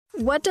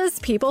What does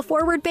people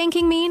forward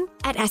banking mean?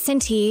 At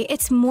S&T,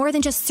 it's more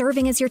than just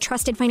serving as your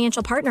trusted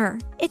financial partner.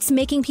 It's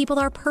making people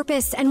our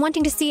purpose and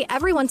wanting to see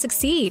everyone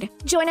succeed.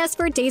 Join us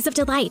for Days of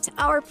Delight,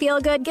 our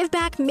feel-good,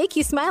 give-back,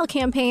 make-you-smile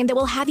campaign that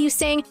will have you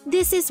saying,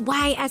 "This is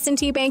why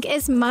S&T Bank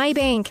is my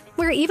bank."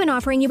 We're even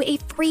offering you a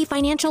free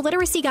financial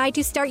literacy guide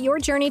to start your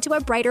journey to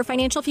a brighter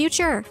financial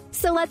future.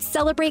 So let's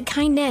celebrate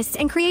kindness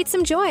and create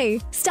some joy.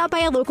 Stop by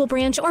a local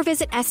branch or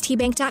visit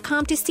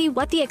stbank.com to see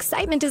what the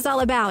excitement is all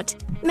about.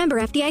 Member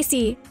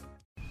FDIC.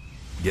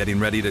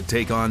 Getting ready to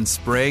take on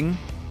spring?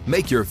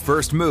 Make your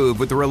first move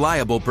with the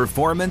reliable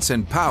performance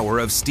and power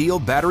of Steel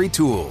battery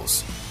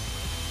tools.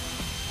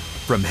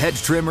 From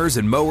hedge trimmers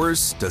and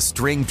mowers to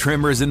string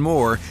trimmers and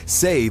more,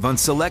 save on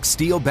select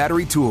Steel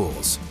battery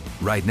tools.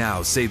 Right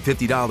now, save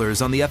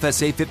 $50 on the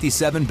FSA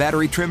 57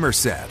 battery trimmer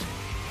set.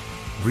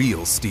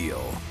 Real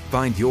Steel.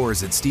 Find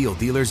yours at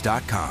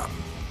steeldealers.com.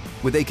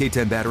 With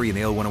AK-10 battery and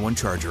AL101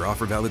 charger,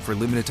 offer valid for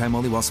limited time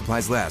only while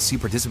supplies last. See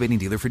participating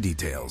dealer for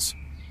details.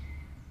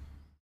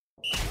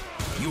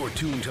 You're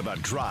tuned to The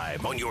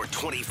Drive on your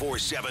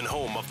 24/7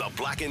 home of the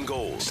black and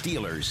gold.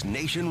 Steelers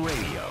Nation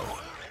Radio.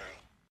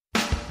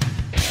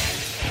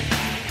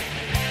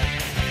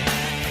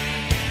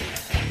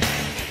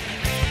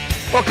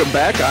 Welcome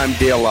back. I'm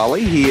Dale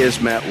Lally. He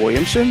is Matt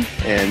Williamson,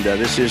 and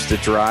this is The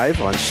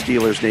Drive on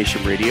Steelers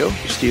Nation Radio.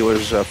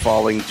 Steelers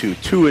falling to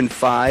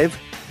 2-5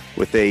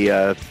 with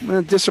a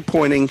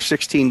disappointing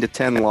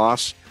 16-10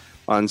 loss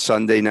on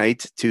Sunday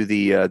night to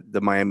the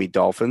Miami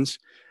Dolphins.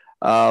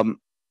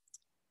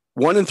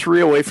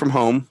 1-3 away from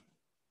home,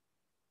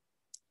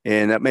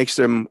 and that makes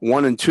them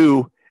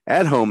 1-2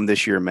 at home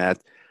this year,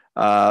 Matt.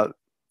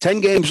 10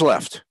 games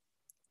left.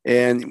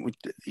 And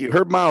you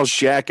heard Miles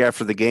Jack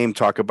after the game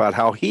talk about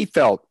how he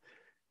felt,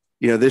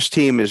 this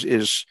team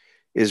is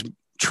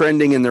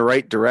trending in the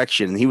right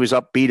direction. And he was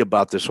upbeat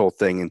about this whole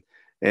thing.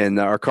 And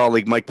our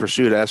colleague Mike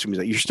Pursuit asked him,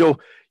 you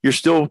still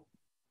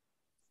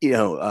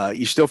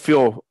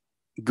feel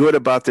good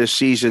about this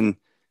season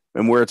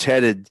and where it's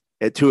headed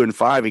at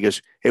 2-5. He goes,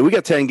 "Hey, we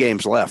got 10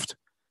 games left."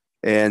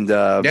 And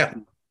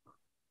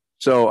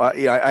so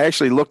I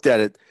actually looked at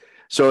it.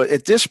 So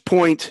at this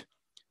point,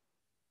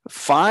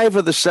 5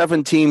 of the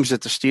 7 teams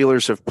that the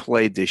Steelers have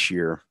played this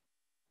year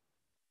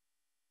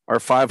are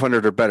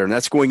 500 or better. And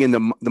that's going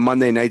into the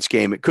Monday night's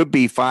game. It could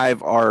be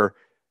 5 are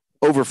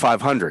over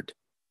 500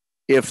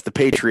 if the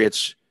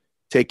Patriots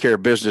take care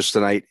of business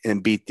tonight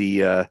and beat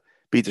the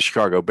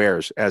Chicago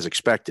Bears as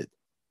expected.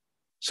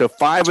 So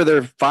 5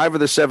 of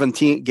the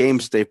 17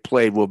 games they've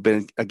played will have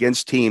been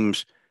against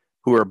teams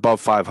who are above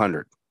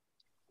 500.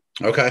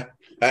 Okay.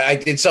 I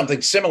did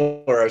something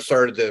similar. I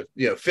started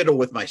to, fiddle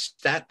with my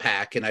stat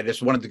pack, and I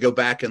just wanted to go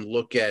back and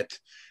look at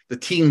the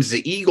teams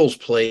the Eagles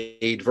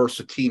played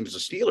versus the teams the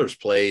Steelers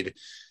played.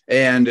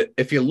 And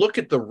if you look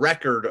at the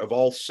record of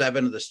all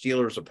 7 of the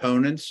Steelers'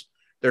 opponents,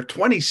 they're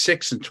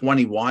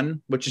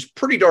 26-21, which is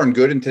pretty darn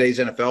good in today's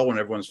NFL when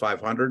everyone's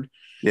 500.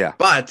 Yeah.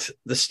 But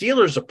the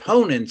Steelers'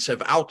 opponents have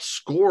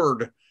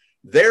outscored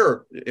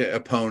their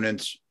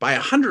opponents by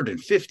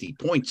 150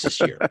 points this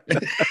year.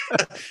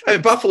 I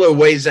mean, Buffalo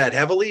weighs that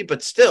heavily,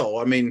 but still,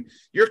 I mean,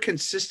 you're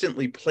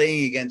consistently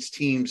playing against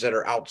teams that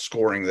are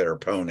outscoring their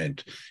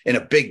opponent in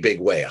a big,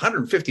 big way.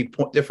 150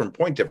 different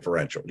point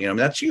differential.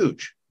 That's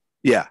huge.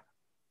 Yeah.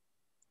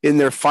 In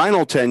their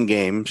final 10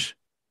 games,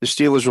 the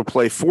Steelers will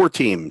play 4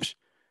 teams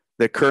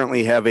that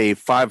currently have a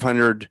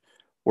 500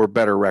 or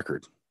better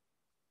record.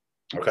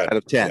 Okay. Out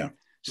of 10. Yeah.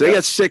 So they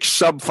got 6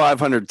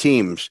 sub-500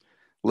 teams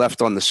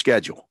left on the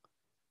schedule.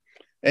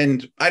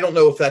 And I don't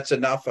know if that's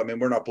enough. I mean,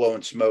 we're not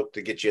blowing smoke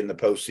to get you in the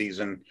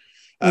postseason.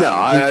 No,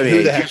 I mean,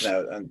 who the heck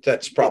knows?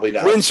 That's probably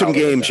not. Win some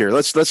games here.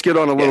 Let's get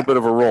on a little bit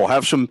of a roll.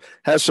 Have some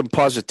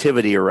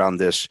positivity around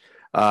this.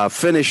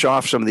 Finish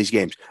off some of these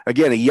games.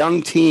 Again, a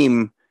young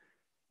team.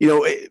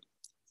 Ben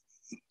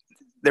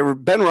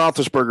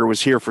Roethlisberger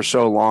was here for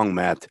so long,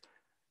 Matt,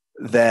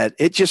 that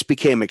it just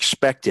became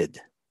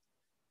expected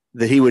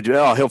that he would.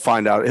 He'll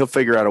find out. He'll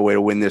figure out a way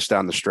to win this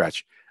down the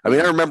stretch. I mean,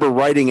 I remember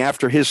writing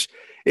after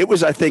it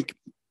was, I think,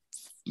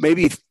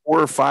 maybe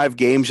 4 or 5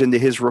 games into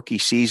his rookie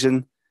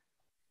season,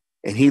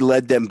 and he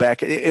led them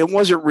back. It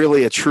wasn't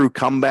really a true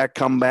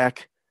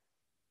comeback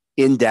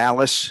in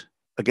Dallas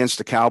against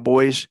the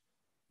Cowboys.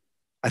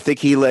 I think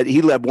he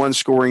led one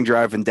scoring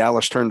drive, and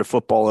Dallas turned the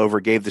football over,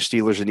 gave the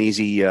Steelers an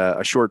easy,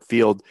 a short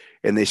field,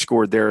 and they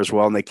scored there as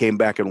well, and they came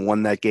back and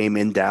won that game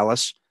in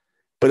Dallas.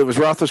 But it was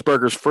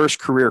Roethlisberger's first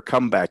career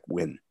comeback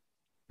win.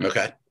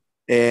 Okay.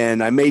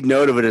 And I made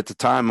note of it at the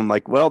time. I'm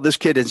like, well, this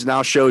kid has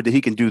now showed that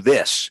he can do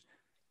this.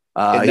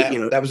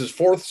 That was his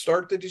 4th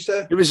start, did you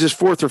say? It was his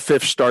 4th or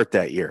 5th start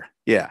that year.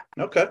 Yeah.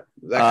 Okay.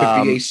 That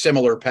could be a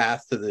similar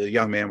path to the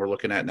young man we're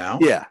looking at now.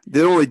 Yeah.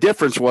 The only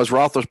difference was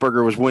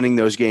Roethlisberger was winning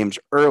those games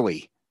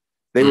early.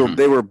 They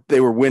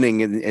were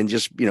winning and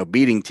just,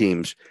 beating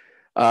teams.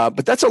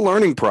 But that's a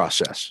learning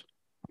process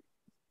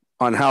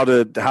on how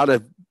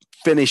to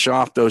finish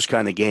off those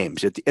kind of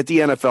games at the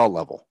NFL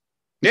level.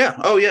 Yeah.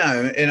 Oh, yeah.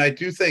 And I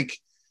do think,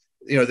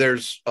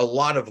 there's a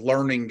lot of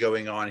learning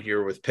going on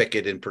here with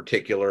Pickett in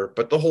particular,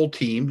 but the whole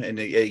team and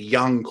a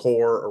young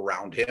core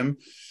around him.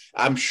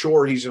 I'm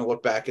sure he's going to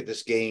look back at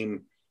this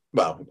game.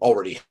 Well,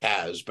 already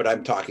has, but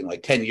I'm talking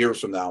like 10 years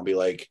from now and be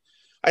like,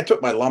 I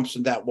took my lumps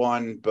in that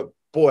one, but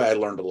boy, I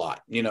learned a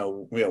lot,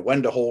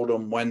 when to hold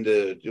them, when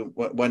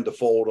to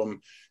fold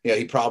them.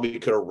 He probably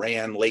could have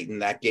ran late in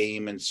that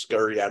game and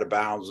scurried out of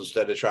bounds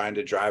instead of trying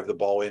to drive the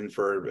ball in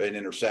for an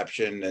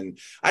interception. And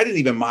I didn't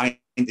even mind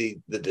the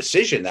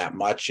decision that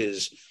much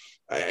is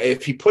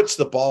if he puts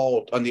the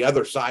ball on the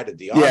other side of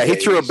Deontay. Yeah, he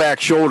threw a back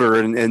shoulder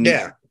and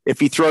if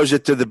he throws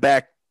it to the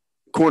back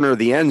corner of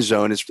the end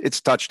zone,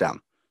 it's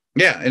touchdown.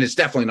 Yeah, and it's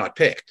definitely not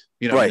picked.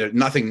 Right.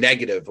 Nothing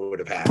negative would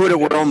have happened. Put it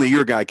where only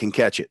your guy can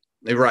catch it.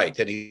 Right,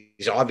 and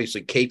he's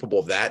obviously capable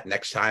of that.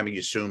 Next time, you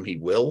assume he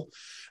will.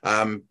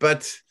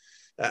 But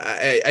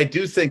I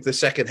do think the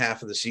second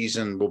half of the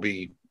season will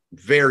be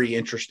very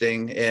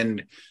interesting,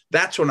 and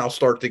that's when I'll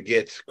start to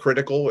get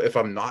critical if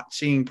I'm not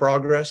seeing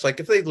progress. Like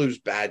if they lose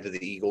bad to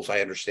the Eagles,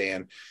 I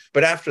understand.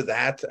 But after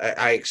that,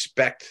 I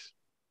expect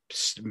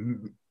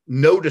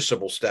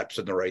noticeable steps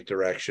in the right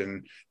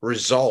direction,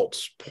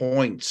 results,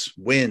 points,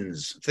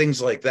 wins,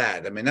 things like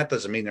that. I mean, that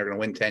doesn't mean they're going to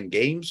win 10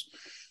 games,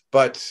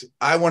 but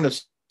I want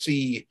to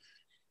see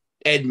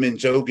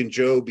Edmonds,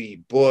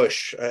 Ogunjobi,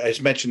 Bush. I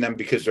just mentioned them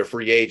because they're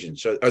free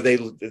agents. So they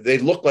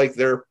look like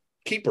they're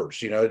keepers.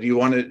 Do you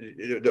want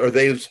to, are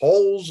those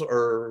holes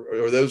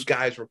or those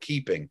guys we're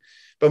keeping?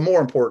 But more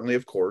importantly,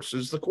 of course,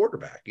 is the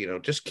quarterback.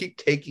 Just keep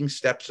taking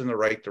steps in the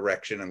right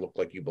direction and look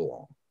like you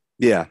belong.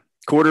 Yeah.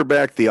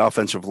 Quarterback, the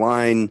offensive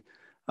line,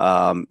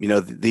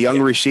 the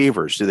young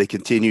receivers, do they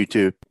continue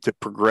to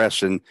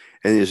progress and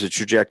is the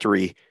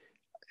trajectory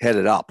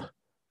headed up?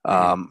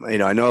 I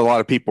know a lot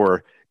of people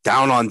are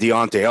down on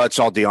Deontay. Oh, it's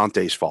all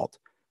Deontay's fault.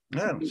 I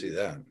don't see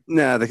that.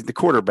 Nah, the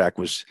quarterback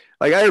was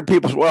like, I heard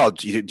people,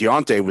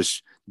 Deontay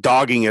was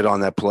dogging it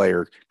on that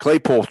player.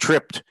 Claypool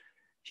tripped.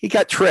 He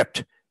got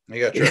tripped.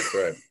 Right.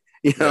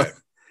 Right.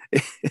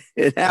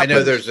 It I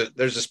know there's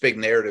this big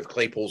narrative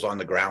Claypool's on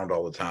the ground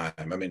all the time.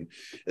 I mean,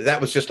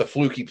 that was just a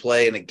fluky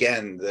play. And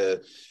again,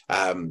 the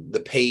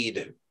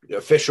paid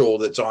official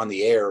that's on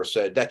the air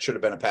said that should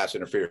have been a pass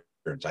interference.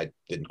 I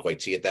didn't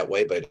quite see it that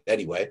way, but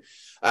anyway,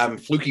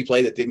 fluky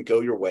play that didn't go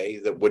your way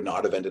that would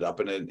not have ended up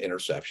in an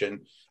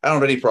interception. I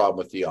don't have any problem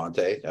with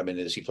Deontay. I mean,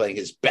 is he playing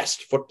his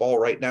best football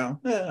right now?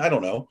 I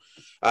don't know.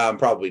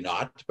 Probably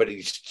not, but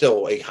he's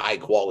still a high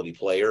quality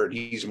player and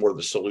he's more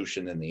the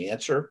solution than the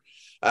answer.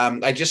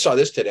 I just saw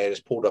this today. I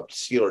just pulled up the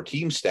Steeler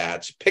team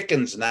stats.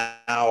 Pickens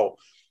now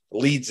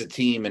leads the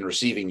team in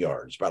receiving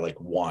yards by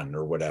like 1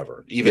 or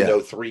whatever, even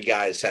though 3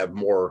 guys have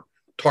more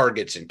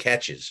targets and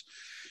catches.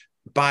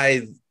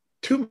 By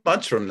 2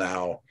 months from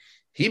now,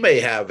 he may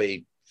have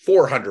a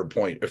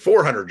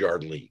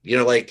 400-yard lead.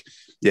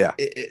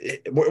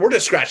 We're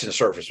just scratching the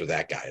surface with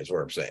that guy is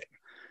what I'm saying.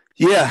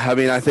 Yeah, I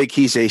mean, I think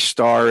he's a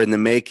star in the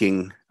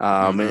making.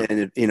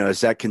 And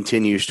as that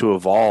continues to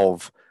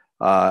evolve,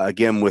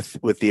 again,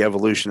 with the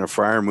evolution of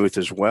Freiermuth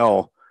as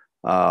well,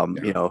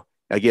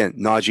 again,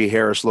 Najee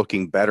Harris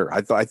looking better.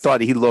 I thought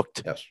he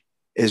looked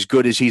as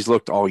good as he's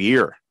looked all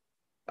year.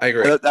 I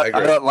agree. I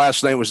thought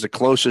last night was the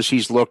closest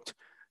he's looked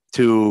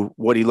to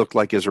what he looked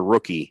like as a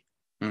rookie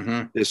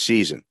this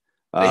season.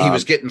 He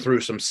was getting through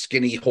some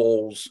skinny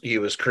holes. He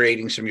was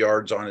creating some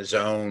yards on his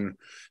own.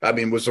 I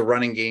mean, was the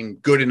running game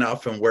good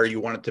enough and where you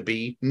want it to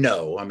be?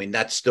 No. I mean,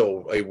 that's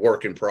still a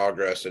work in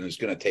progress and it's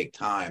going to take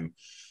time.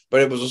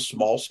 But it was a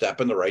small step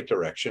in the right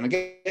direction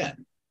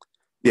again.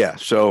 Yeah.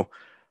 So,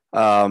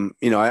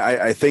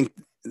 I think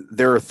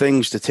there are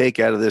things to take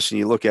out of this, and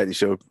you look at it and you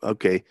say,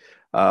 okay,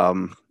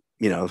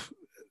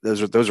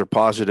 those are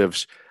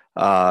positives.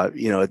 At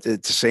the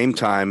same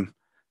time,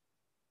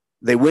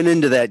 they went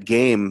into that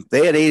game.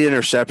 They had 8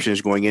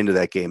 interceptions going into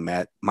that game,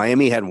 Matt.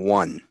 Miami had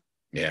 1.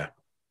 Yeah.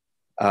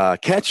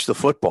 Catch the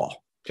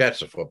football. Catch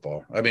the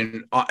football. I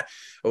mean,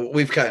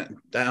 we've I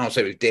don't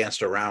say we've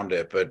danced around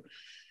it, but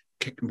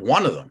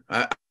one of them.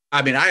 I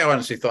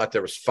honestly thought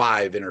there was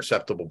 5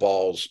 interceptable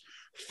balls,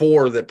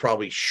 4 that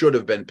probably should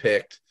have been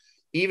picked,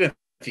 even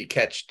if you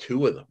catch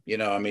 2 of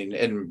them.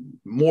 And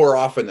more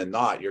often than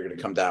not, you're going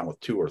to come down with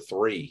 2 or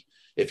 3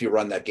 if you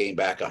run that game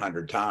back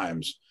 100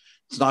 times.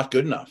 It's not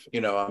good enough.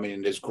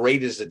 As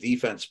great as the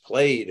defense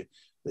played,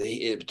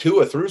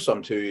 Tua threw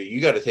some to you. You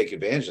got to take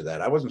advantage of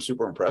that. I wasn't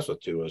super impressed with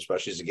Tua,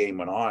 especially as the game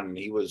went on. And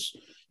he was,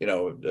 a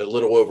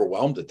little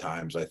overwhelmed at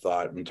times, I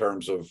thought, in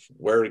terms of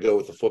where to go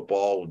with the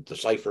football,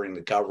 deciphering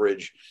the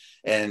coverage,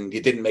 and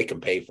you didn't make him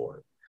pay for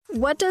it.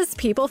 What does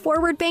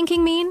people-forward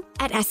banking mean?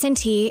 At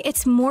S&T,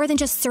 it's more than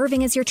just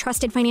serving as your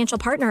trusted financial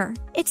partner.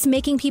 It's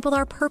making people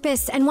our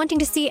purpose and wanting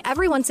to see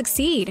everyone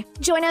succeed.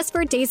 Join us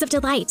for Days of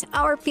Delight,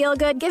 our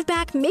feel-good,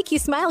 give-back,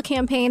 make-you-smile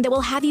campaign that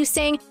will have you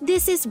saying,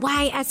 "This is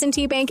why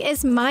S&T Bank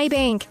is my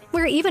bank."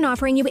 We're even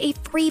offering you a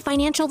free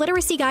financial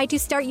literacy guide to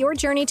start your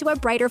journey to a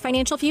brighter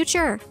financial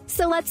future.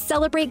 So let's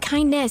celebrate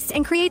kindness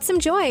and create some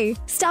joy.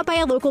 Stop by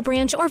a local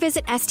branch or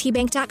visit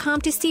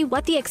stbank.com to see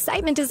what the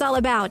excitement is all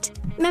about.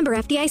 Member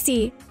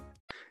FDIC.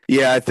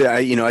 Yeah,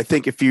 I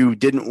think if you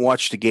didn't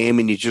watch the game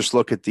and you just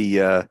look at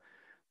the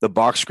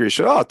box score, you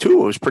say, "Oh,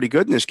 Tua was pretty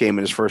good in this game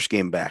in his first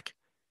game back."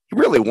 He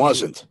really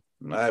wasn't.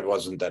 I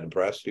wasn't that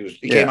impressed.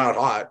 He came out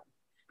hot,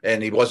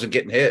 and he wasn't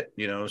getting hit.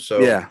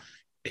 So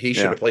he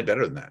should have played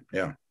better than that.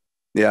 Yeah,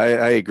 yeah,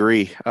 I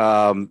agree.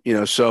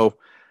 So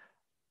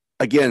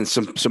again,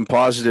 some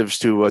positives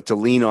to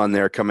lean on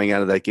there coming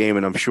out of that game,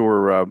 and I'm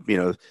sure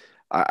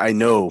I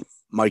know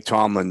Mike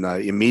Tomlin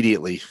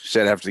immediately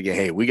said after the game,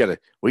 "Hey, we got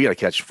to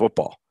catch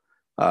football."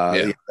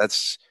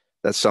 That's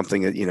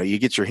something that you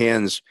get your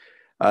hands.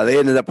 They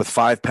ended up with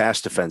 5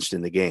 pass defense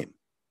in the game.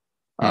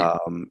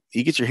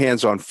 You get your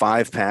hands on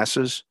 5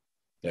 passes.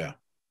 Yeah,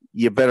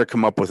 you better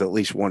come up with at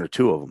least 1 or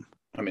 2 of them.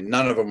 I mean,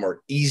 none of them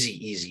were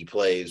easy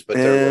plays, but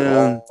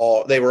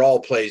they were all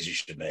plays you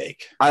should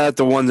make. I thought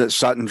the one that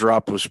Sutton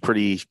dropped was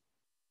pretty.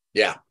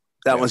 Yeah,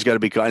 that one's got to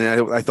be.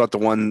 And I thought the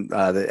one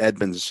that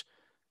Edmonds.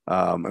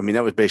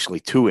 That was basically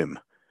to him.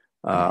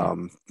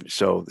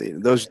 So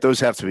those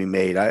have to be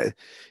made.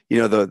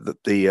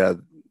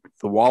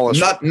 The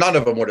Wallace. None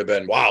of them would have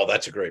been. Wow,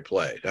 that's a great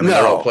play. I mean,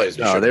 they're all plays.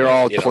 They're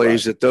all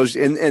plays that those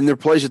and they're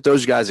plays that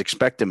those guys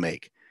expect to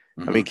make.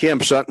 I mean,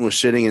 Cam Sutton was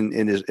sitting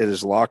in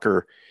his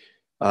locker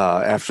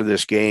after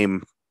this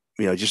game,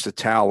 just a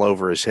towel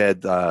over his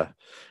head.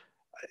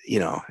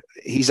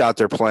 He's out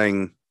there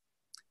playing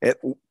at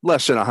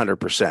less than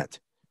 100%.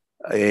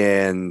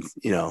 And,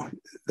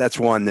 that's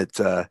one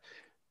that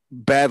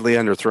badly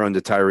underthrown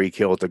to Tyreek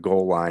Hill at the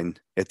goal line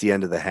at the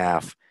end of the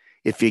half.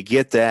 If you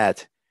get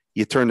that,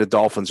 you turn the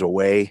Dolphins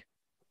away,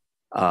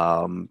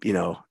 and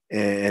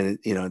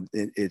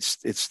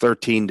it's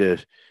 13 to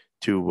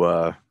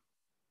I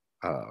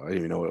don't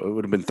even know. It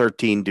would have been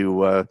 13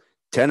 to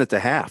 10 at the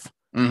half,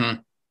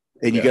 and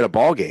you get a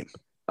ball game.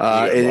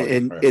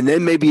 And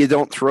then maybe you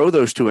don't throw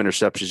those 2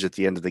 interceptions at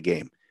the end of the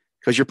game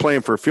because you're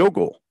playing for a field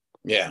goal.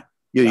 Yeah,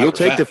 you'll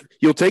take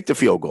the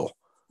field goal.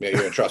 Yeah,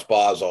 you're gonna trust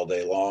Boz all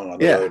day long on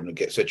the road and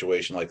get a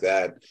situation like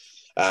that.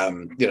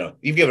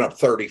 You've given up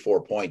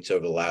 34 points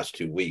over the last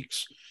 2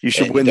 weeks. You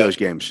should win those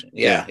games.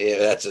 Yeah,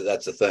 that's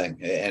the thing.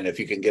 And if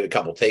you can get a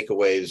couple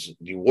takeaways,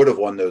 you would have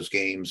won those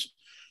games,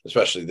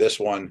 especially this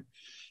one.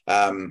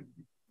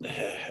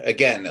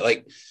 Again,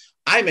 like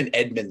I'm an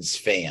Edmonds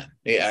fan.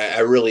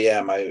 I really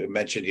am. I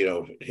mentioned,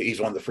 he's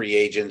one of the free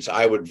agents.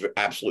 I would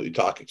absolutely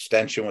talk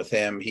extension with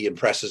him. He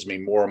impresses me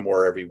more and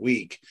more every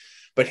week.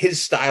 But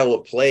his style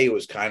of play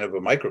was kind of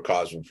a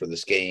microcosm for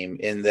this game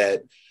in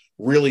that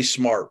really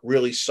smart,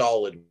 really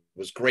solid,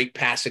 was great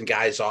passing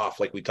guys off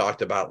like we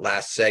talked about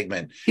last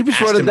segment. He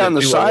was running down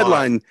the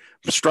sideline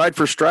stride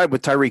for stride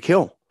with Tyreek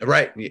Hill.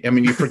 Right. I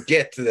mean, you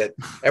forget that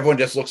everyone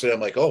just looks at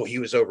him like, oh, he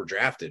was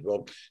overdrafted.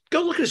 Well,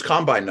 go look at his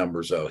combine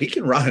numbers, though. He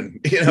can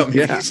run.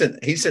 He's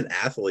an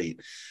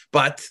athlete,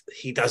 but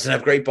he doesn't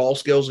have great ball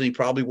skills, and he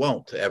probably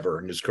won't ever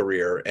in his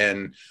career.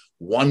 And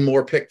one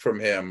more pick from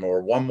him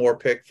or one more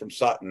pick from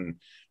Sutton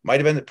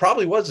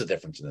probably was the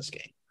difference in this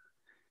game.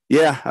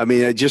 Yeah, I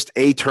mean, just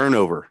a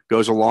turnover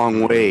goes a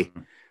long way,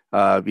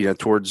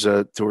 towards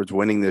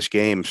winning this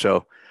game.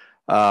 So,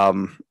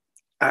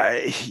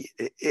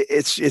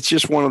 it's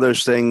just one of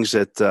those things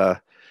that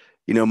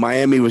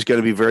Miami was going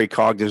to be very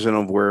cognizant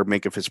of where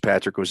Minkah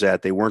Fitzpatrick was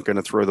at. They weren't going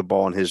to throw the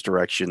ball in his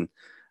direction,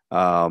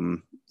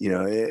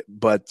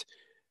 but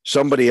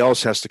somebody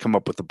else has to come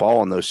up with the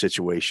ball in those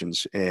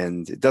situations,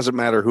 and it doesn't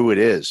matter who it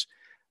is,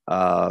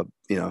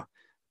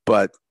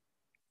 But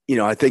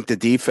I think the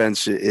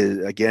defense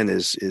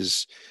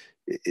is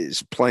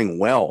playing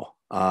well.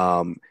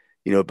 I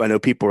know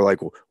people are like,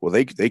 well,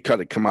 they got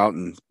to come out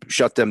and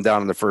shut them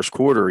down in the first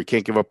quarter. You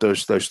can't give up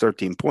those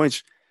 13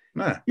 points.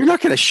 Nah. You're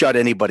not going to shut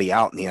anybody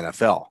out in the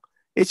NFL.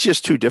 It's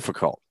just too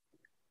difficult.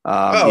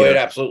 It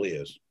absolutely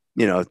is.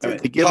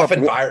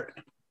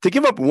 To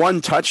give up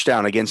one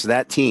touchdown against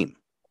that team.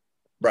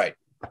 Right.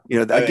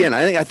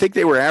 I think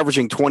they were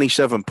averaging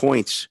 27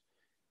 points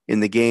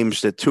in the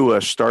games that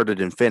Tua started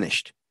and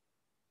finished.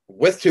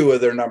 With Tua,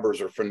 their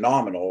numbers are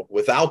phenomenal.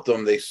 Without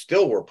them, they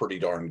still were pretty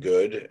darn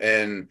good.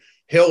 And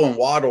Hill and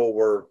Waddle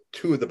were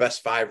 2 of the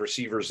best 5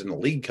 receivers in the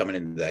league coming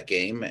into that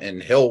game.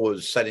 And Hill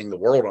was setting the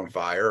world on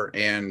fire.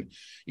 And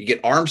you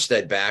get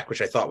Armstead back,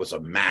 which I thought was a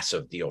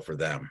massive deal for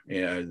them.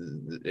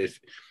 If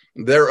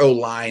their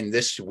O-line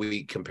this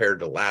week compared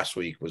to last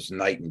week was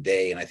night and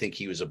day. And I think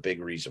he was a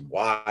big reason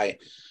why.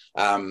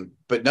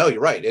 But no,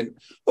 you're right. And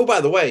by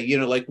the way,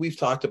 like we've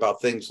talked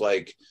about things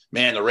like,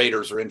 man, the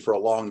Raiders are in for a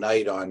long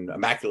night on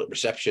Immaculate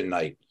Reception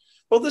night.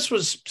 Well, this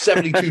was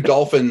 72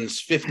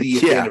 Dolphins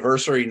 50th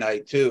anniversary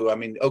night too. I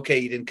mean, okay,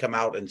 you didn't come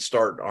out and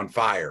start on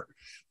fire.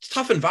 It's a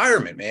tough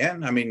environment,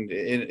 man. I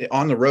mean,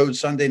 on the road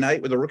Sunday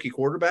night with a rookie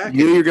quarterback,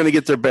 you're going to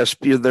get their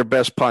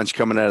best punch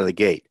coming out of the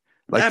gate.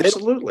 Like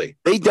absolutely,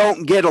 they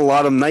don't get a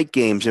lot of night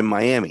games in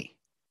Miami.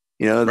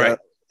 Right.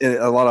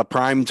 A lot of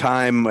prime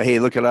time. Hey,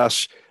 look at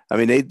us. I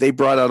mean, they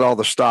brought out all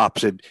the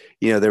stops, and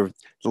the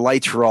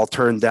lights were all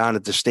turned down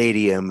at the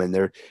stadium, and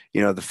the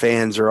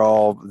fans are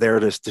all there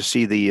to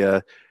see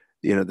the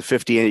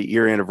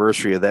 50-year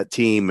anniversary of that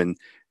team, and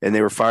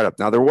they were fired up.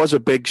 Now there was a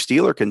big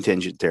Steeler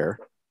contingent there.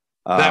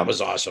 That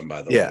was awesome,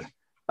 by the way.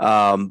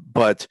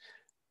 But,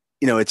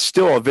 it's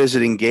still a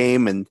visiting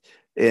game. And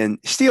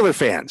Steeler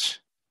fans,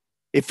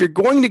 if you're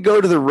going to go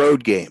to the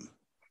road game,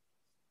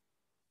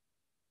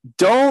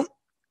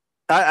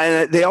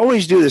 they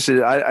always do this.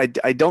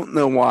 I don't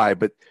know why,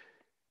 but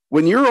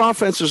when your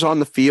offense is on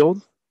the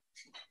field,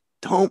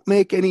 don't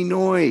make any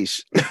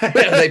noise. Are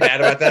they bad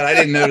about that? I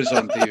didn't notice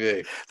on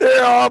TV.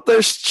 They're up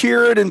there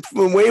cheering and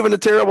waving the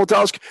terrible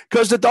towels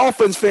because the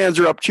Dolphins fans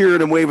are up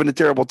cheering and waving the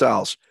terrible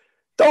towels.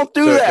 Don't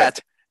do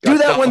that. Do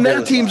that when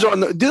their team's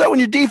do that when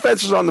your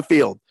defense is on the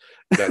field.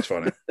 That's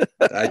funny.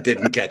 I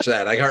didn't catch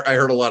that. I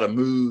heard a lot of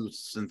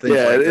moves and things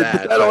like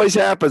that. That always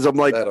happens. I'm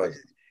like,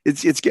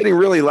 it's getting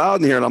really loud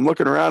in here, and I'm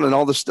looking around, and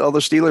all the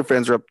Steeler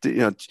fans are up,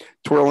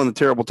 twirling the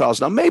terrible towels.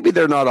 Now maybe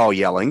they're not all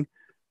yelling.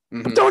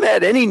 But don't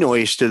add any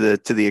noise to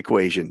the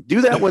equation.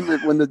 Do that when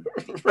the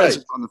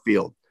presence on the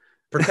field.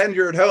 Pretend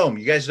you're at home.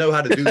 You guys know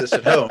how to do this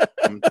at home.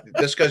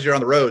 Just because you're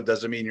on the road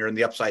doesn't mean you're in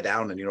the upside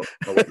down and you don't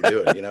know what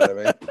you're doing. You know what I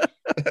mean?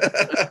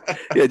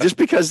 Yeah, just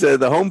because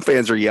the home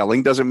fans are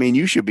yelling doesn't mean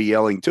you should be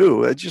yelling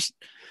too. Just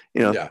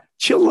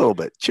chill a little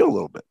bit.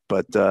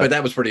 But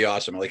that was pretty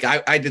awesome. Like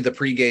I did the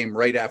pregame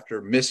right after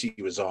Missy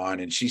was on,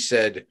 and she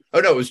said,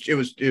 "Oh no, it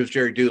was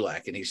Jerry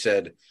Dulac," and he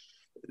said,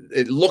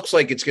 it looks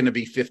like it's going to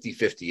be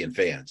 50-50 in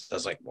fans. I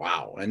was like,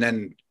 wow. And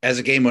then as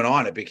the game went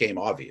on, it became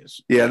obvious.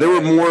 Yeah, there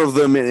were more of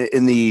them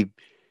in the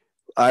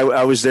 –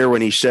 I was there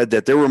when he said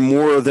that. There were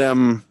more of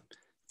them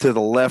to the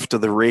left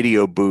of the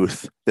radio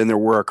booth than there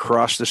were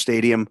across the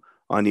stadium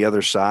on the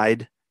other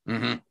side.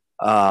 Mm-hmm.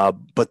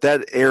 But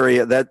that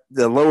area,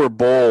 the lower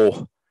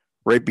bowl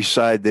right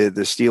beside the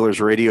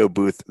Steelers radio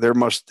booth,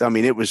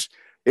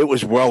 it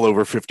was well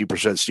over 50%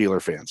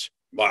 Steeler fans.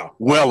 Wow.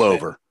 Well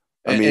over.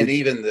 And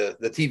even the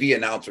TV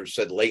announcer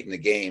said late in the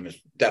game, is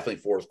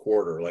definitely fourth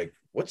quarter, like,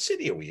 what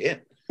city are we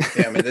in?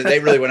 Yeah, they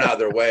really went out of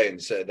their way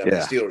and said the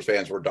Steelers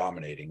fans were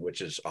dominating,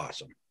 which is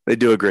awesome. They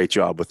do a great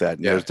job with that.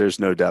 And there's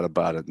no doubt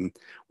about it. And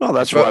well,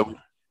 that's why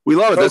we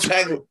love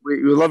it.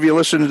 We love you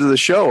listening to the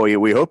show.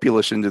 We hope you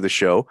listen to the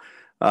show.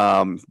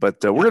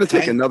 But we're going to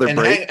take another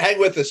break. Hang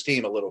with this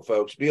team a little,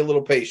 folks. Be a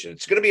little patient.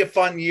 It's going to be a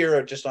fun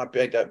year. Just not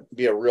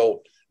be a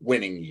real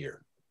winning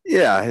year.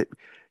 Yeah.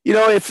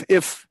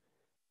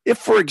 If,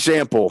 for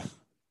example,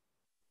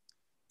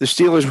 the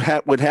Steelers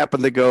would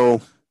happen to go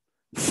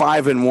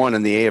 5-1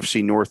 in the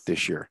AFC North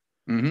this year,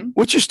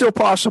 which is still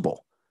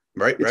possible,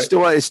 right?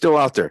 It's still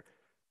out there.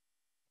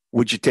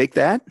 Would you take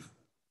that?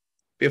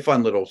 Be a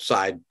fun little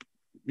side,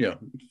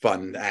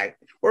 fun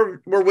act,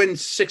 or win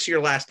 6 of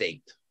your last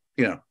 8,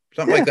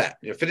 something like that.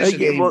 Finish the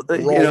game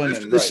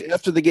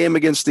after the game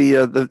against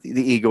the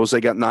Eagles, they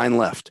got 9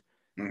 left.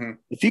 Mm-hmm.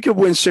 If you could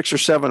win 6 or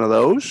 7 of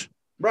those,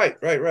 right.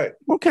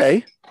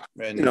 Okay,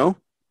 and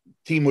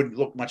team would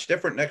look much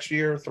different next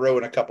year. Throw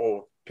in a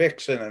couple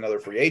picks and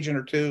another free agent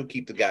or two.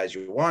 Keep the guys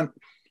you want,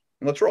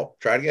 and let's roll.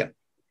 Try it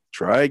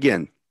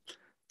again.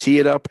 Tee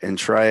it up and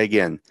try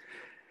again.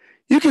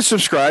 You can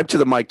subscribe to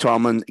the Mike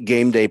Tomlin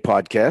Game Day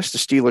podcast. The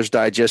Steelers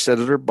Digest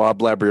editor, Bob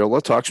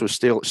Labriola, talks with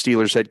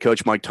Steelers head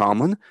coach Mike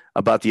Tomlin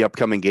about the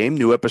upcoming game.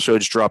 New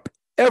episodes drop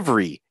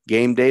every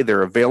game day.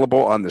 They're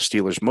available on the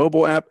Steelers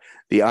mobile app,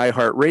 the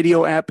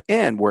iHeartRadio app,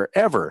 and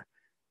wherever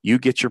you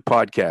get your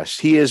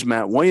podcasts. He is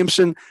Matt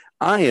Williamson.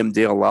 I am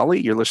Dale Lally.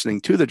 You're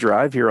listening to The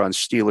Drive here on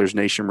Steelers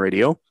Nation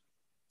Radio.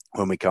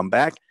 When we come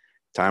back,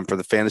 time for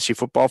the Fantasy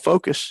Football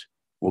Focus.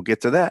 We'll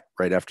get to that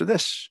right after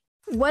this.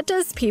 What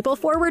does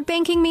people-forward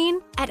banking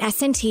mean? At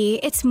S&T,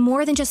 it's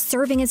more than just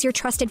serving as your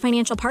trusted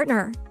financial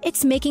partner.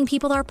 It's making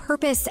people our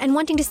purpose and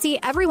wanting to see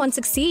everyone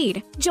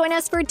succeed. Join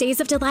us for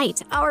Days of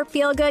Delight, our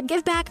feel-good,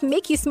 give-back,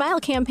 make-you-smile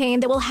campaign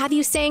that will have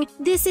you saying,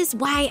 this is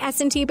why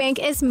S&T Bank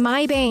is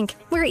my bank.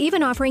 We're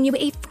even offering you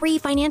a free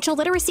financial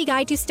literacy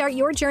guide to start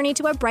your journey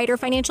to a brighter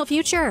financial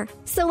future.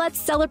 So let's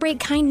celebrate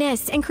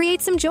kindness and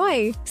create some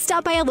joy.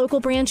 Stop by a local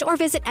branch or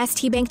visit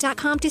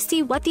stbank.com to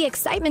see what the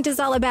excitement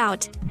is all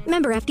about.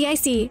 Member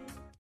FDIC.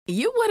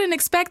 You wouldn't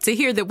expect to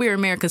hear that we're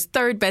America's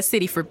 3rd best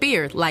city for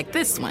beer like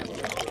this one.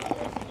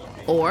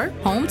 Or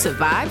home to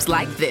vibes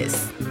like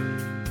this.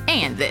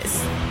 And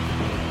this.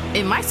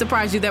 It might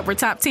surprise you that we're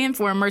top 10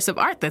 for immersive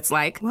art that's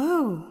like,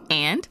 whoa.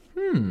 And,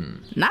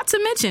 not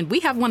to mention, we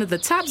have one of the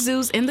top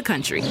zoos in the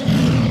country.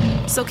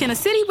 So can a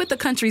city with the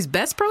country's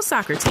best pro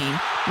soccer team,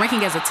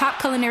 ranking as a top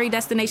culinary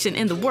destination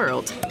in the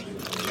world,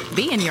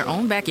 be in your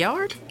own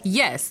backyard?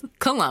 Yes,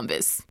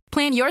 Columbus.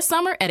 Plan your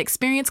summer at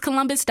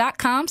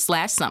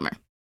experiencecolumbus.com/summer.